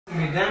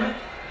me, damn it.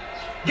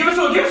 Give it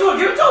to her, give it to her,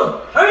 give it to her.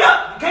 Hurry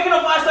up. Can't get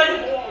no 5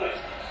 seconds.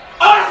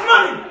 Oh, that's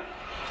money.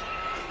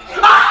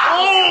 Ah!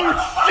 Oh,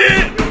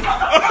 shit. Oh,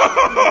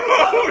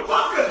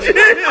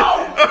 shit.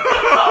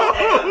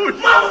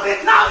 Mama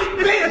been calling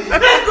me, bitch.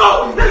 Let's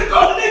go, nigga.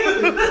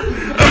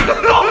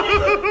 Let's go,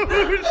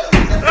 nigga.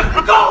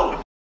 Let's go.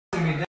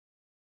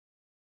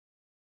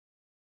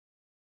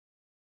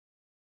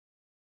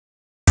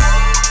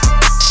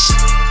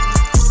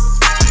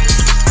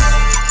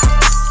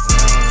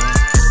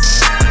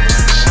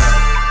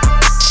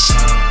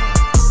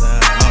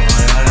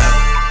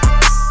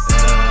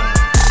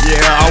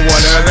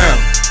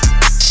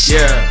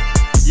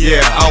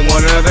 Yeah, I'm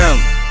one of them.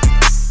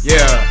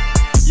 Yeah,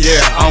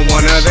 I'm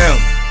one of them.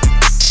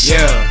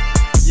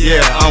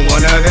 Yeah, I'm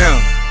one of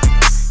them.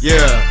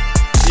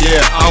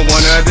 Yeah, I'm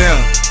one of them.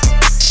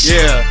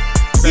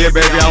 Yeah,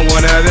 baby, I'm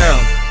one of them.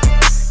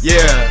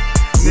 Yeah,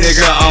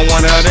 nigga, I'm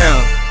one of them.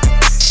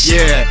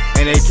 Yeah,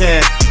 and they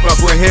can't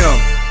fuck with him,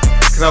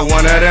 cause I'm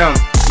one of them.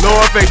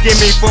 Lord, forgive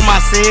me for my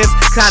sins,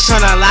 cause I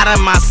turn a lot of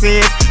my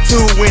sins to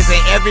wins,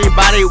 and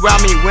everybody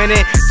around me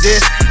winning.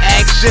 Just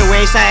ask them, we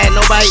ain't shining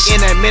nobody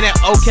in a minute,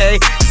 okay?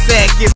 Second.